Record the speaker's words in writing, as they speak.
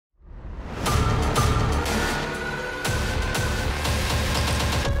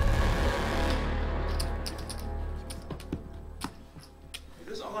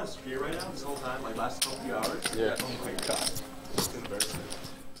that like last few hours? Yeah. Oh my god. It's embarrassing.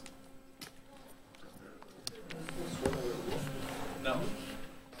 No.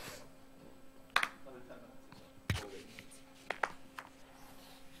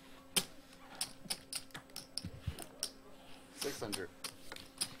 600.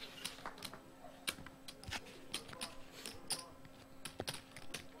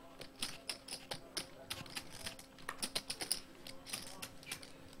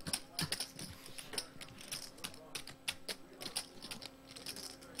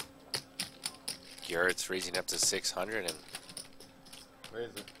 Garrett's raising up to 600, and Raise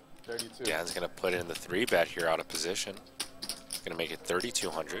it. 32. Dan's going to put in the 3-bet here out of position. It's going to make it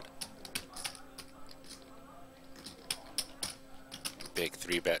 3,200. Big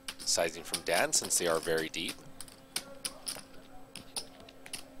 3-bet sizing from Dan since they are very deep.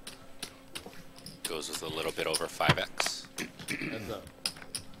 Goes with a little bit over 5x. Heads up.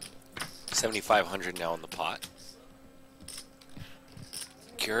 7,500 now in the pot.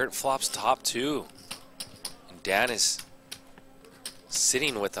 Garrett flops top 2. And Dan is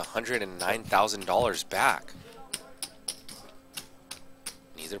sitting with $109,000 back.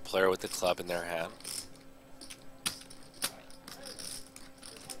 Neither player with the club in their hand.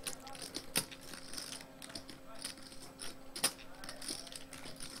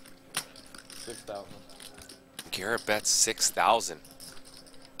 $6,000. Garrett bets 6,000.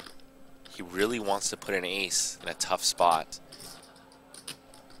 He really wants to put an ace in a tough spot.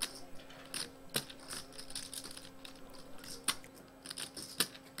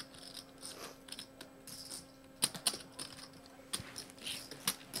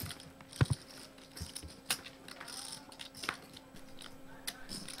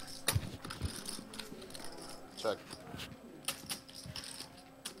 Check.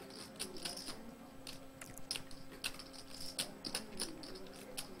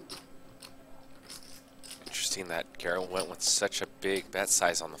 Interesting that Garrett went with such a big bet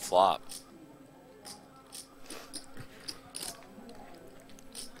size on the flop.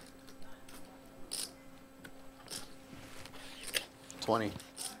 $20.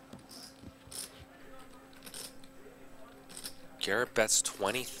 Garrett bets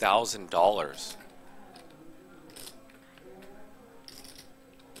 $20,000.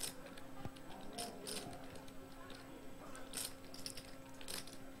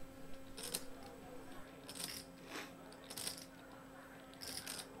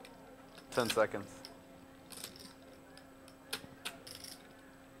 $10 seconds.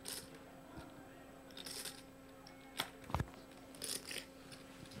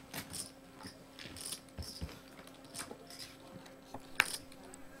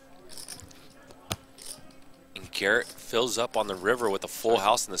 And Garrett fills up on the river with a full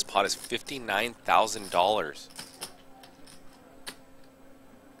house, and this pot is $59,000.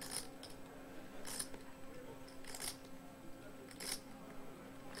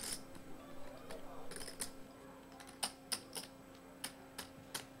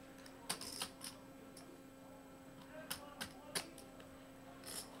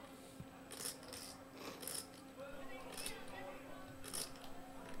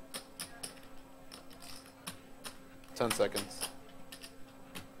 $10 seconds.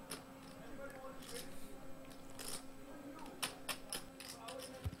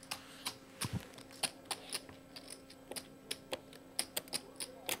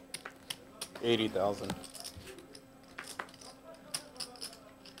 $80,000.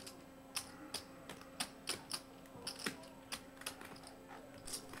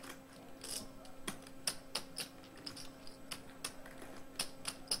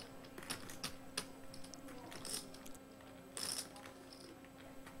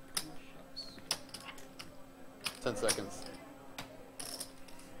 $10 seconds.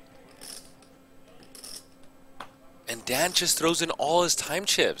 And Dan just throws in all his time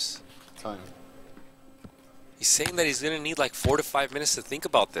chips. Time. He's saying that he's going to need like 4 to 5 minutes to think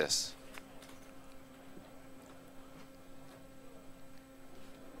about this.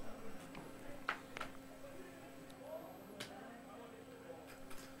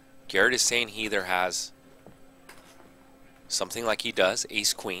 Garrett is saying he either has something like he does,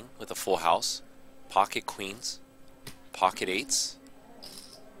 ace-queen with a full house, pocket queens, pocket eights,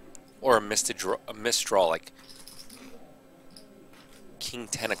 or a missed draw like king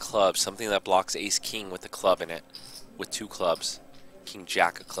 10 of clubs, something that blocks ace king with a club in it, with 2 clubs, king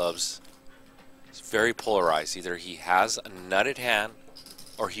jack of clubs. It's very polarized. Either he has a nutted hand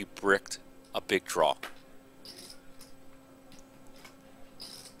or he bricked a big draw.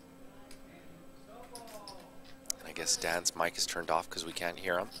 And I guess Dan's mic is turned off because we can't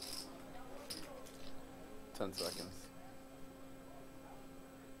hear him. 10 seconds.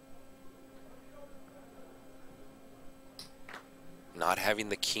 Not having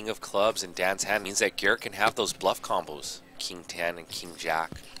the king of clubs in Dan's hand means that Garrett can have those bluff combos. King 10 and king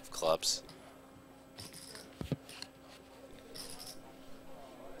jack of clubs.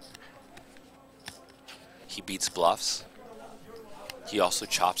 He beats bluffs. He also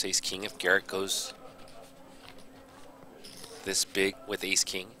chops ace king if Garrett goes this big with ace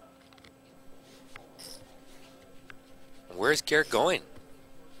king. Where is Garrett going?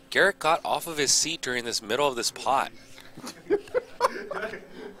 Garrett got off of his seat during this middle of this pot.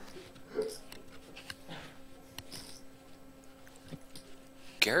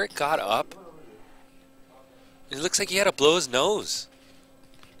 Garrett got up. It looks like he had to blow his nose.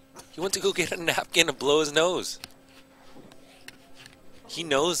 He went to go get a napkin and blow his nose. He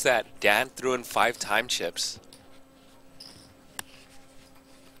knows that Dan threw in 5 time chips.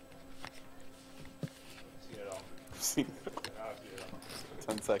 See it all.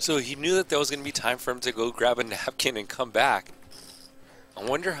 10 seconds. So he knew that there was going to be time for him to go grab a napkin and come back. I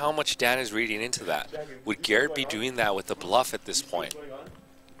wonder how much Dan is reading into that. Would Garrett be doing that with the bluff at this point?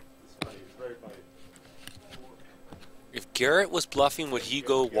 If Garrett was bluffing, would he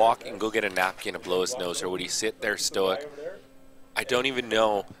go walk and go get a napkin and blow his nose, or would he sit there stoic? I don't even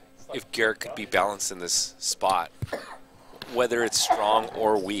know if Garrett could be balanced in this spot, whether it's strong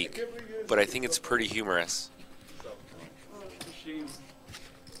or weak, but I think it's pretty humorous.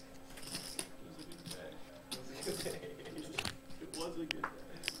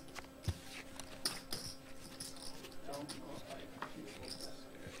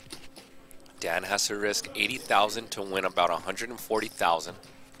 Dan has to risk 80,000 to win about 140,000.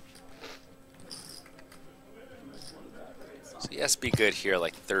 So he has to be good here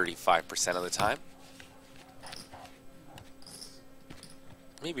like 35% of the time.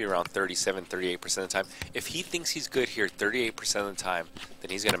 Maybe around 37, 38% of the time. If he thinks he's good here 38% of the time,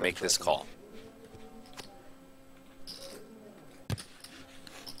 then he's going to make this call.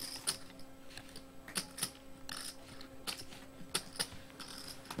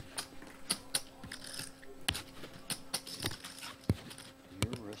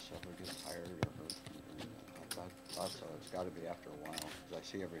 It's got to be after a while, because I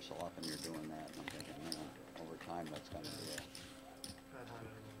see every so often you're doing that, and I'm thinking, man, over time that's going to be it.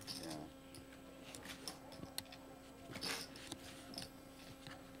 Yeah.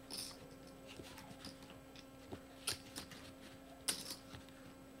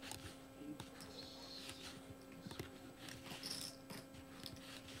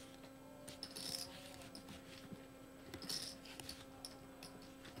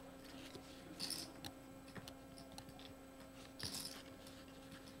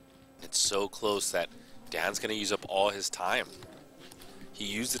 So close that Dan's going to use up all his time. He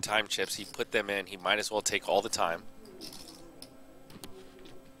used the time chips, he put them in, he might as well take all the time.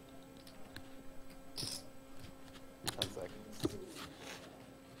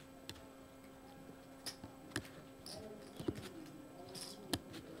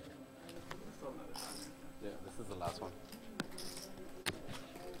 Yeah, this is the last one.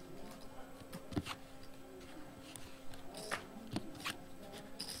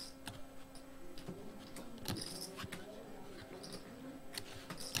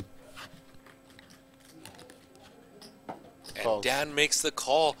 And Dan makes the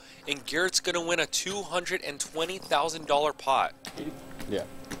call, and Garrett's going to win a $220,000 pot. Yeah.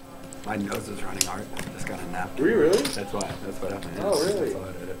 My nose is running hard. I just got a nap. Were you really? That's why. That's what happened. Oh, really? That's why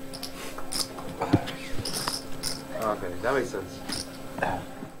I did it. Okay, that makes sense.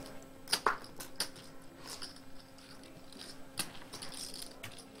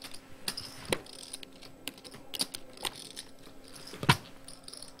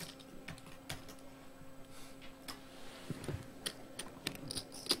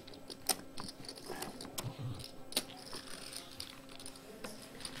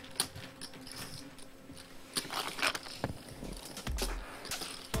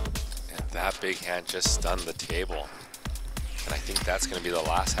 That big hand just stunned the table. And I think that's going to be the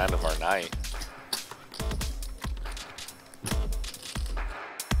last hand of our night.